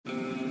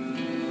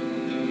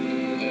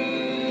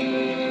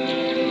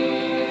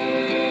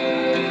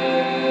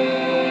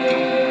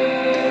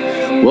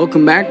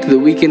Welcome back to the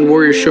Weekend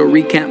Warrior Show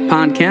Recap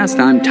Podcast.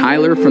 I'm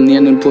Tyler from the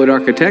Unemployed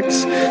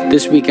Architects.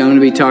 This week I'm going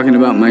to be talking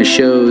about my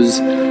shows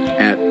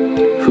at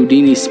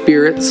Houdinis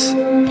Spirits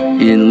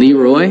in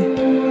LeRoy.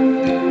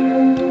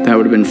 That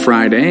would have been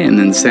Friday. And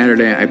then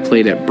Saturday I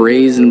played at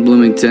Braize in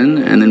Bloomington.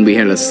 And then we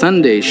had a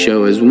Sunday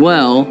show as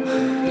well.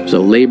 It was a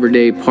Labor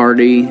Day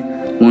party,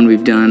 one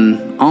we've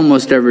done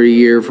almost every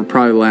year for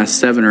probably the last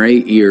 7 or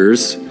 8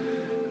 years.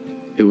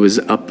 It was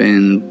up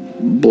in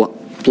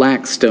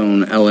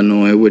Blackstone,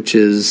 Illinois, which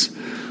is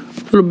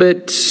a little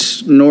bit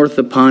north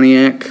of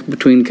Pontiac,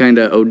 between kind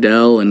of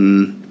Odell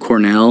and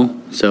Cornell.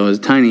 So it's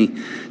a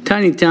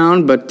tiny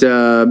town, but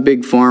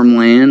big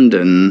farmland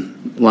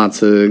and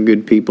lots of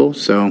good people.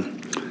 So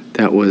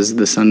that was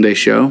the Sunday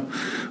show.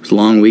 It was a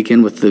long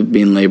weekend with it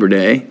being Labor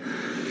Day.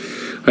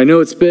 I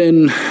know it's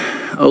been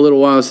a little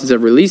while since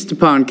I've released a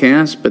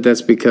podcast, but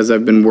that's because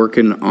I've been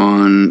working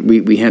on,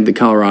 we had the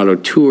Colorado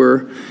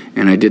tour,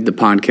 and I did the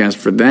podcast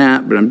for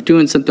that, but I'm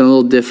doing something a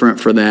little different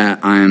for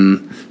that.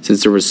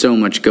 Since there was so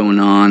much going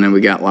on and we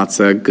got lots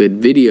of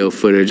good video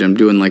footage, I'm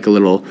doing like a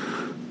little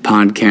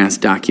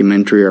podcast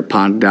documentary, or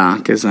pod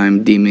doc as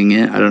I'm deeming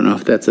it. I don't know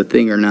if that's a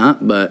thing or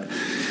not, but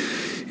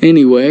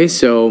anyway,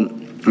 so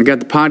I got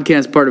the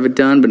podcast part of it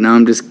done, but now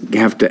I'm just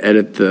have to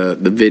edit the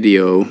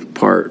video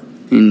part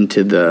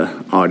into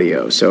the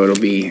audio. So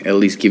it'll be at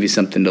least give you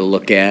something to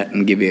look at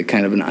and give you a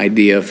kind of an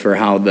idea for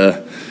how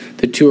the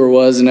tour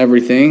was and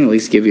everything, at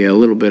least give you a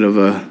little bit of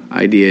a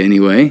idea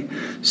anyway.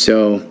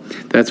 So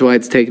that's why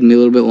it's taken me a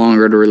little bit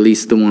longer to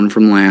release the one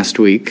from last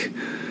week.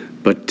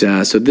 But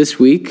so this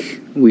week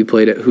we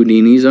played at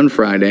Houdinis on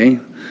Friday.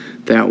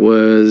 That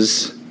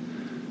was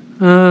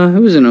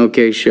it was an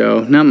okay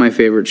show. Not my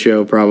favorite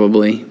show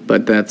probably,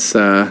 but that's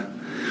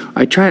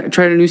I tried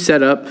a new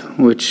setup,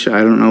 which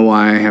I don't know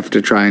why I have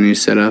to try a new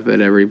setup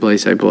at every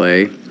place I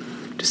play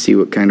to see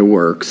what kind of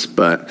works,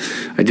 but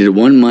I did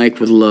one mic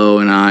with Lo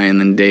and I, and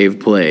then Dave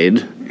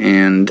played,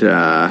 and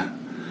so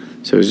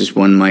it was just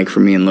one mic for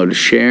me and Lo to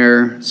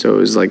share, so it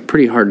was like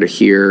pretty hard to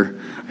hear.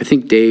 I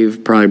think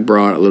Dave probably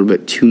brought a little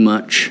bit too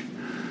much,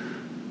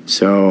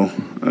 so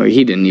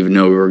he didn't even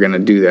know we were going to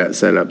do that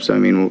setup, so I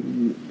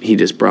mean, he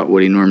just brought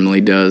what he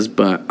normally does,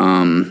 but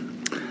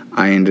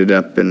I ended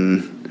up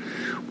and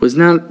was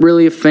not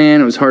really a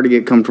fan. It was hard to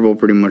get comfortable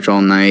pretty much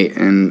all night,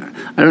 and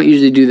I don't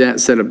usually do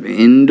that setup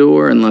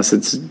indoor unless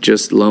it's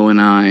just Lo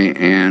and I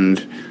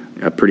and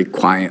a pretty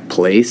quiet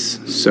place.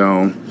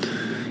 So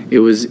it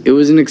was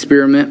an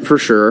experiment for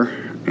sure,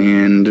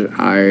 and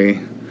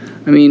I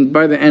mean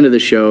by the end of the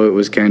show it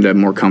was kind of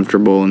more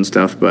comfortable and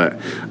stuff,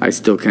 but I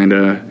still kind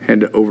of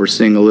had to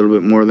oversing a little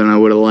bit more than I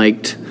would have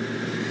liked.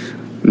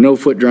 No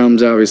foot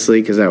drums,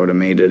 obviously, because that would have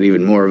made it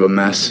even more of a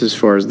mess as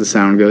far as the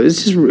sound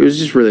goes. It was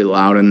just really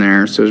loud in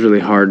there, so it was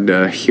really hard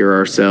to hear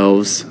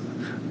ourselves.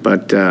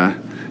 But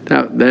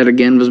that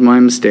again was my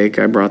mistake.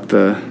 I brought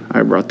the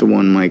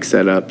one mic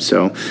set up,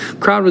 so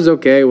crowd was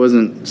okay. It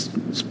wasn't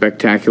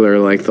spectacular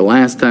like the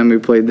last time we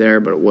played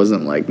there, but it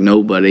wasn't like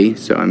nobody.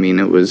 So I mean,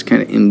 it was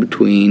kind of in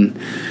between.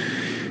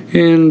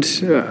 And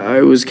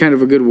it was kind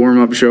of a good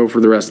warm-up show for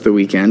the rest of the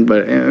weekend.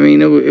 But, I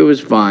mean, it was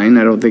fine.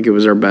 I don't think it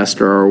was our best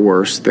or our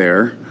worst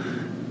there.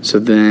 So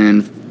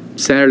then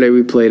Saturday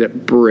we played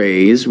at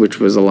Braize,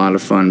 which was a lot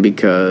of fun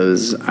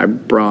because I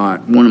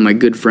brought one of my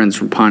good friends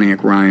from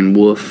Pontiac, Ryan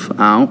Wolf,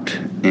 out.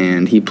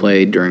 And he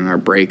played during our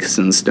breaks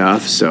and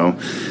stuff. So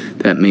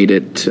that made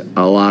it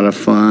a lot of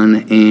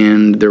fun.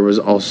 And there was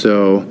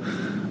also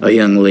a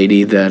young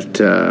lady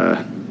that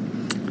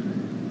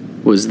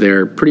was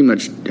there, pretty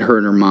much her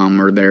and her mom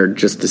were there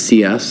just to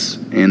see us,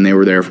 and they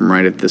were there from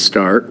right at the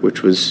start,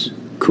 which was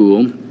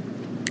cool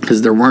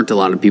because there weren't a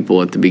lot of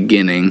people at the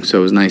beginning, so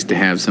it was nice to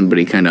have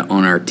somebody kind of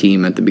on our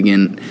team at the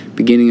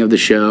beginning of the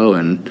show.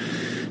 And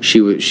she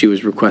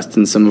was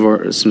requesting some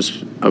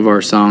of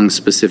our songs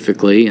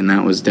specifically, and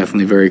that was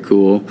definitely very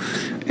cool,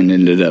 and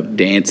ended up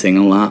dancing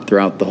a lot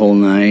throughout the whole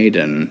night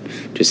and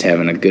just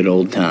having a good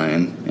old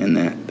time, and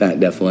that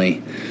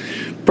definitely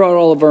brought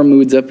all of our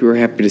moods up. We were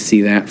happy to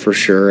see that for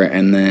sure.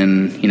 And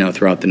then,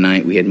 throughout the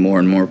night we had more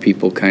and more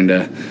people kind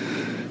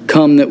of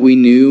come that we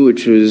knew,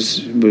 which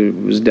was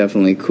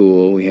definitely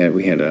cool. We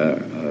had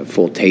a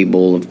full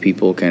table of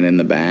people kind of in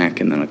the back,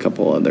 and then a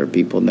couple other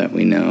people that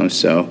we know.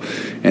 So,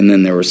 and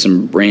then there were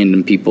some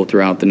random people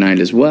throughout the night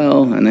as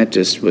well, and that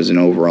just was an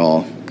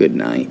overall good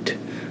night.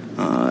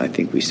 I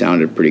think we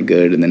sounded pretty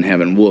good, and then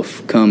having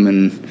Wolf come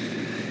and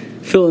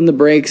fill in the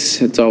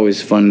breaks, it's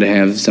always fun to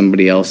have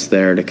somebody else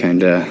there to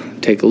kind of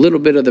take a little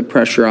bit of the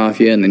pressure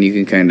off you, and then you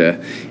can kind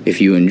of, if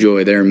you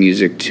enjoy their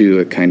music too,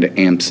 it kind of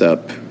amps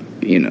up,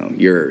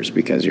 yours,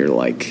 because you're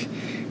like,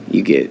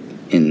 you get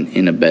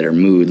in a better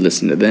mood,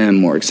 listen to them,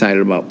 more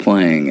excited about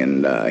playing,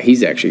 and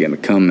he's actually going to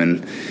come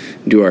and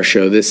do our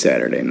show this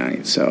Saturday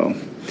night, so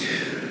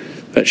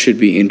that should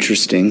be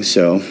interesting.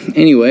 So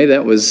anyway,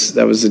 that was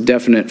a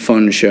definite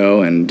fun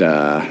show, and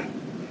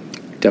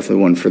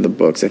definitely one for the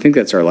books. I think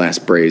that's our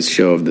last Braize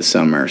show of the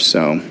summer,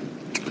 so.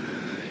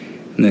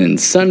 And then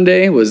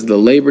Sunday was the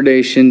Labor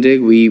Day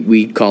shindig.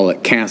 We call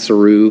it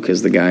Casarroo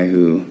because the guy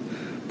who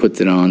puts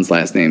it on. His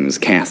last name is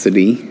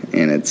Cassidy,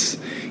 and it's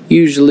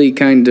usually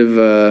kind of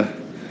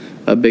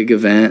a big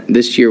event.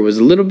 This year was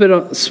a little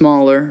bit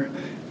smaller,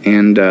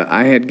 and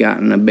I had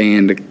gotten a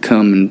band to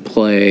come and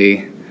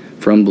play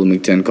from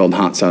Bloomington called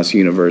Hot Sauce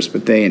Universe,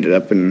 but they ended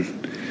up and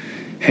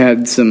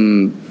had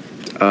some.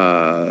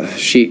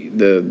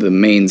 The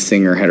main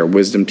singer had her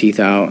wisdom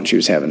teeth out, and she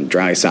was having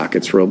dry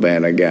sockets real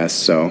bad, I guess.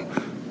 So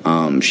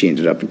she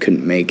ended up and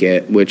couldn't make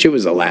it, which it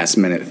was a last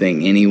minute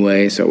thing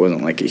anyway, so it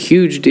wasn't like a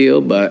huge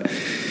deal, but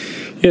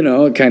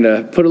it kind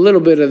of put a little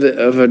bit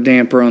of a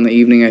damper on the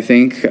evening, I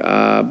think.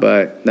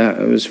 But that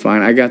was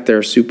fine. I got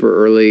there super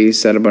early,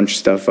 set a bunch of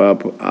stuff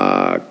up.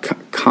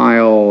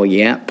 Kyle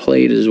Yap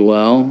played as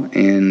well,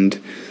 and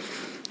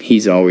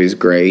he's always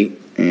great,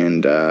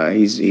 and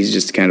he's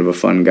just kind of a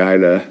fun guy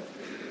to.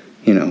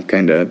 He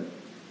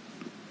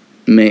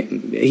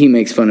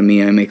makes fun of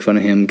me, I make fun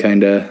of him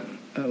kind of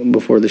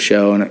before the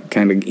show, and it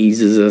kind of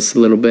eases us a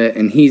little bit,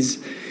 and he's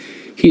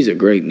a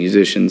great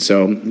musician,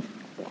 so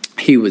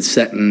he was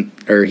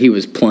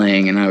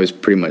playing, and I was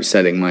pretty much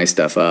setting my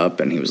stuff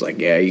up, and he was like,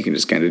 yeah, you can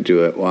just kind of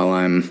do it while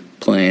I'm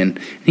playing, and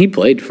he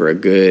played for a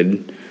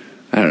good,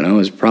 I don't know, it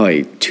was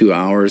probably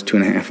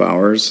 2.5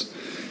 hours,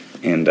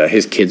 and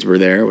his kids were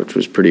there, which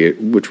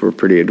were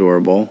pretty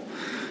adorable,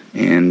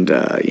 and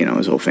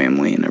his whole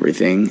family and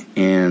everything,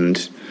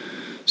 and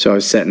so I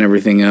was setting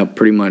everything up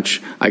pretty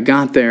much. I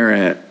got there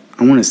at,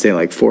 I want to say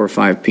like 4 or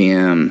 5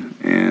 p.m.,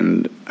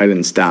 and I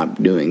didn't stop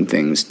doing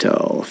things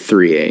till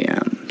 3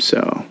 a.m.,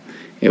 so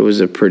it was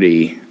a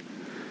pretty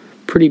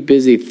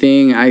busy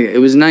thing. It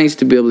was nice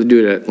to be able to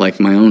do it at like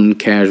my own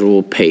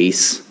casual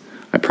pace.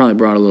 I probably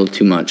brought a little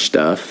too much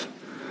stuff.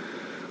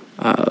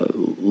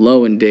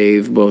 Lo and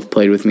Dave both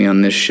played with me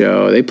on this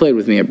show. They played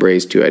with me at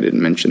Braize too. I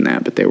didn't mention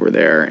that, but they were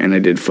there, and I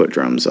did foot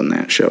drums on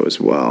that show as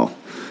well.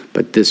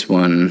 But this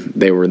one,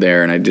 they were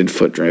there, and I did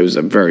foot drums. It was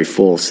a very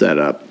full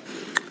setup,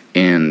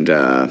 and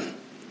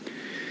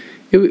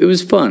it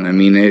was fun. I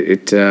mean,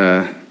 it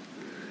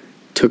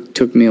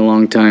took me a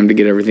long time to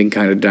get everything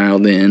kind of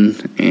dialed in,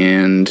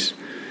 and it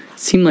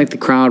seemed like the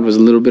crowd was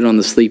a little bit on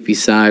the sleepy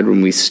side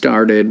when we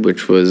started,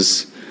 which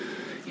was,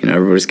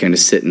 everybody's kind of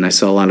sitting. I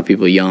saw a lot of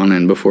people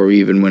yawning before we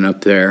even went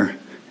up there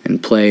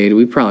and played.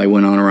 We probably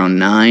went on around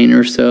 9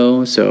 or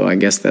so I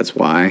guess that's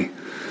why.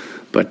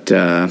 But,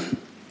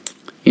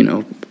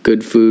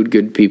 good food,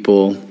 good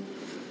people,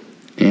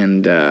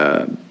 and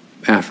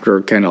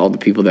after kind of all the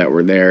people that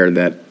were there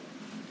that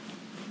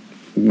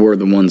were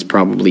the ones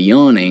probably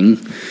yawning,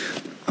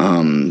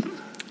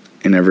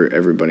 and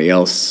everybody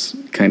else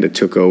kind of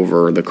took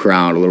over the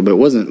crowd a little bit. It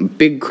wasn't a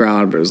big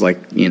crowd, but it was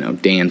like,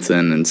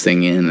 dancing and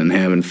singing and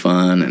having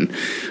fun. And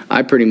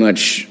I pretty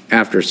much,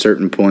 after a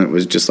certain point,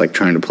 was just like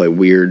trying to play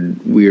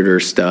weirder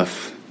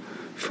stuff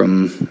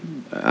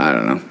from, I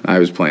don't know. I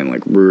was playing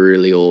like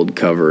really old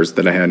covers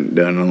that I hadn't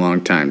done in a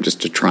long time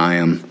just to try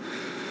them,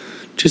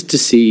 just to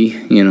see,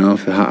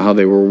 how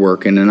they were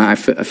working. And I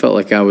felt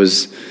like I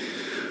was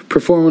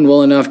performing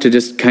well enough to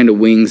just kind of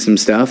wing some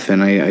stuff,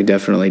 and I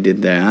definitely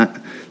did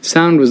that.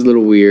 Sound was a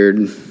little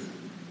weird.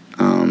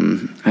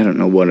 I don't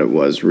know what it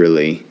was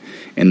really.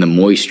 And the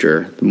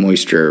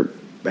moisture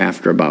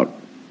after about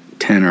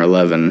 10 or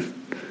 11,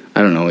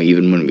 I don't know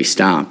even when we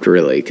stopped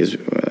really, because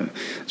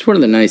it's one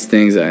of the nice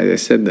things. I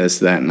said this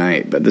that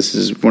night, but this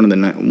is one of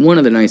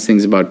the nice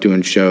things about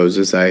doing shows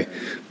is I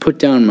put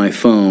down my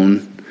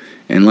phone,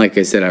 and like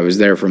I said, I was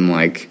there from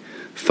like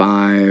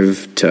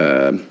 5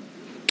 to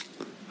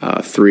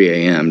 3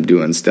 a.m.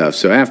 doing stuff.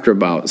 So after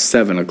about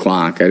 7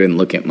 o'clock, I didn't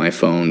look at my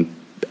phone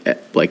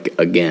like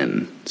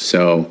again.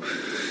 So,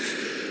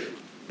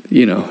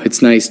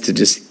 it's nice to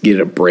just get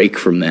a break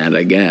from that,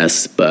 I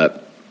guess.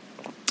 But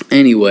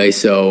anyway,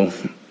 so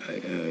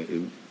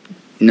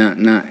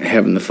not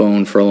having the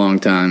phone for a long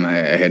time, I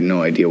had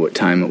no idea what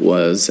time it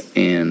was,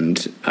 and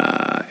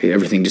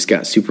everything just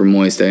got super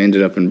moist. I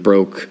ended up and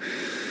broke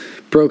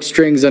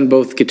strings on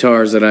both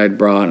guitars that I'd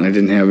brought, and I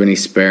didn't have any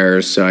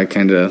spares, so I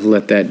kind of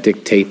let that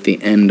dictate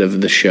the end of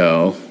the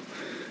show.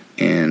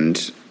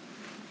 And,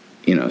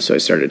 so I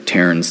started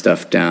tearing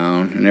stuff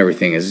down, and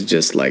everything is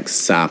just like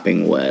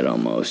sopping wet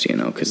almost,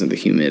 because of the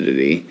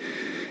humidity.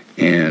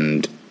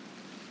 And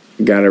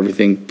got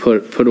everything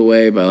put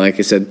away by, like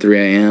I said, 3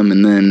 a.m.,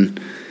 and then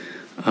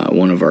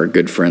one of our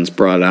good friends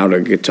brought out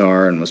a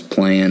guitar and was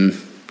playing,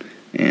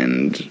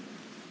 and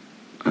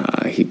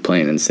he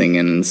playing and singing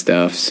and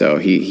stuff, so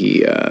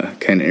he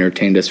kind of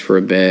entertained us for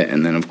a bit,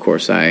 and then of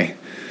course I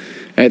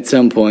at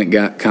some point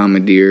got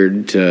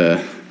commandeered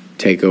to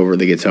take over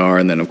the guitar,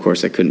 and then of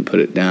course I couldn't put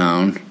it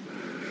down,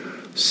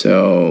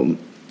 and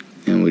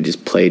we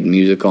just played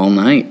music all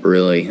night,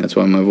 really. That's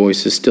why my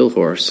voice is still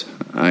hoarse.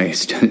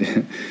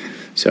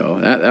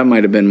 So that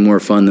might have been more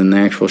fun than the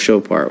actual show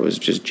part, was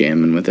just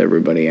jamming with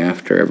everybody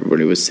after.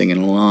 Everybody was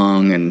singing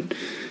along, and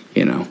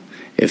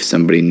if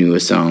somebody knew a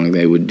song,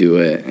 they would do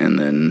it, and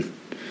then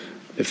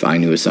if I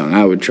knew a song,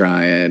 I would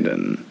try it,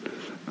 and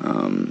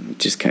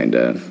just kind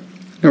of,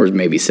 there was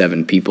maybe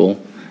 7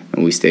 people,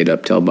 and we stayed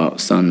up till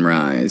about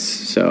sunrise,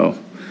 so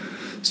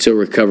still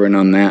recovering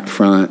on that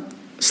front.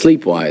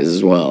 sleep-wise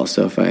as well.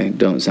 So if I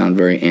don't sound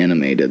very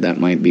animated, that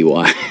might be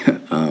why.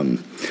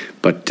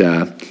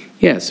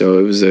 So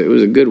it was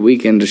a good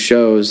weekend of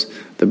shows.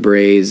 The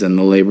Braize and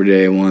the Labor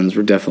Day ones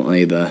were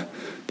definitely the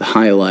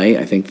highlight.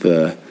 I think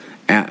the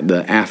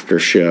after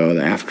show,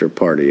 the after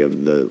party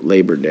of the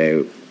Labor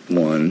Day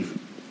one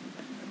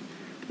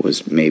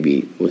was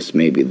maybe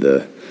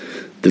the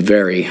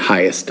very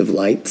highest of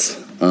lights.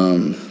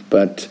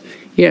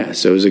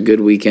 So it was a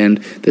good weekend.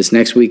 This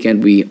next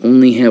weekend we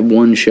only have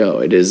one show.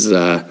 It is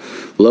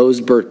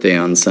Lo's birthday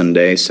on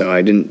Sunday, so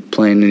I didn't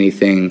plan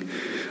anything.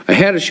 I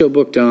had a show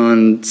booked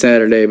on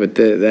Saturday, but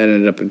that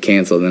ended up being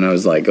canceled. And I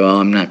was like, well,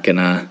 I'm not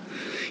gonna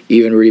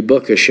even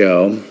rebook a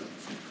show.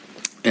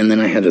 And then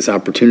I had this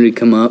opportunity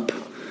come up,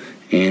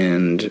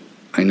 and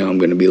I know I'm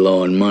going to be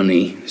low on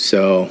money,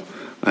 so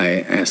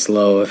I asked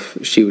Lo if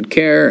she would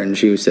care, and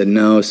she said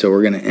no. So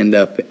we're going to end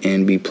up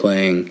and be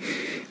playing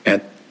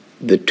at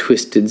the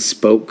Twisted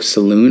Spoke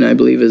Saloon, I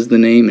believe is the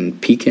name, in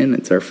Pekin.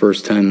 It's our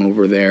first time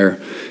over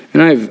there,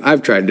 and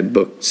I've tried to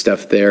book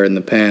stuff there in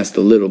the past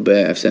a little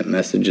bit. I've sent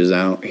messages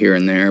out here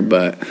and there,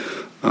 but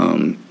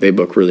they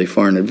book really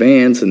far in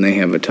advance, and they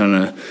have a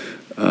ton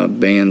of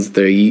bands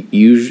they're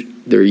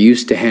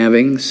used to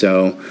having,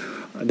 so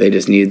they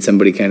just needed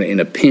somebody kind of in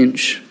a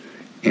pinch,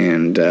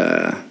 and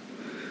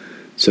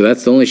so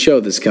that's the only show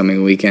this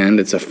coming weekend.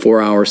 It's a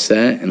 4-hour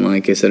set, and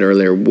like I said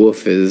earlier,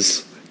 Wolf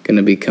is going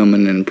to be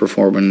coming and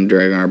performing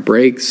during our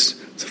breaks.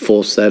 It's a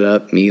full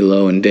setup, me,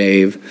 Lo, and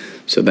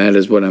Dave, so that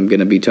is what I'm going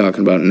to be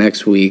talking about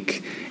next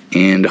week,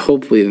 and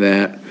hopefully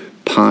that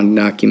Pod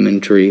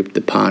documentary,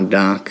 the Pod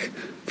doc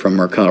from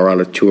our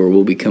Colorado tour,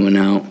 will be coming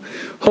out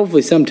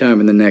hopefully sometime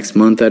in the next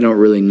month. I don't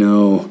really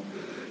know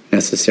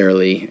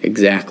necessarily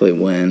exactly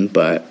when,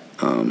 but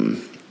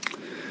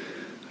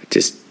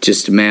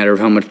just a matter of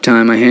how much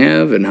time I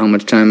have and how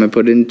much time I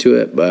put into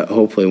it, but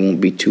hopefully it won't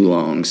be too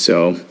long,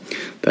 so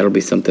that'll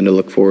be something to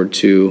look forward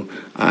to.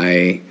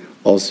 I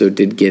also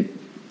did get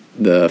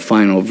the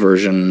final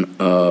version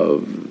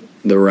of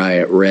the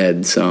Riot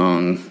Red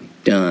song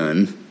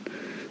done,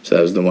 so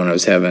that was the one I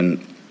was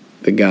having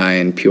the guy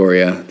in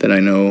Peoria that I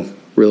know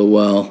real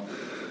well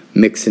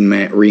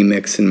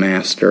remix and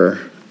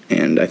master,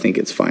 and I think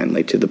it's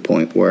finally to the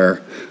point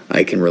where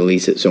I can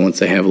release it. So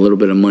once I have a little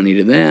bit of money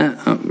to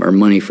that, or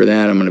money for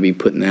that, I'm going to be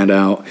putting that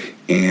out,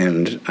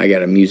 and I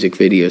got a music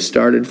video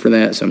started for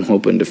that, so I'm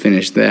hoping to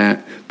finish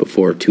that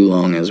before too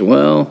long as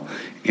well,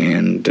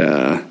 and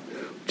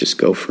just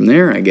go from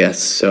there, I guess.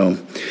 So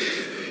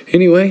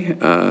anyway,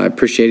 I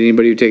appreciate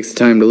anybody who takes the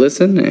time to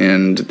listen,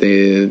 and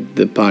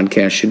the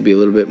podcast should be a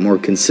little bit more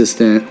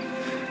consistent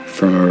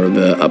for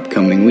the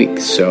upcoming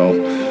weeks. So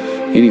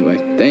anyway,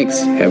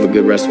 thanks. Have a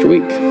good rest of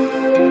your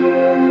week.